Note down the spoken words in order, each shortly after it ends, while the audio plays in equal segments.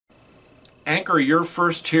Anchor your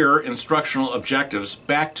first-tier instructional objectives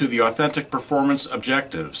back to the authentic performance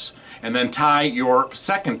objectives, and then tie your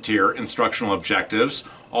second-tier instructional objectives,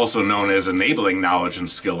 also known as enabling knowledge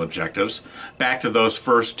and skill objectives, back to those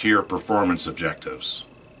first-tier performance objectives.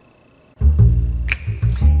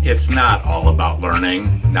 It's not all about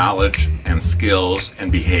learning, knowledge, and skills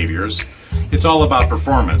and behaviors. It's all about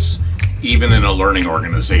performance, even in a learning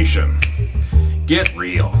organization. Get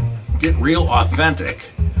real authentic.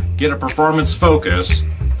 Get a performance focus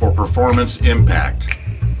for performance impact.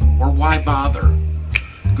 Or why bother?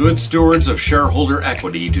 Good stewards of shareholder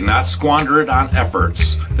equity do not squander it on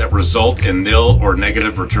efforts that result in nil or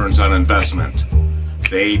negative returns on investment.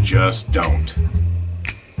 They just don't.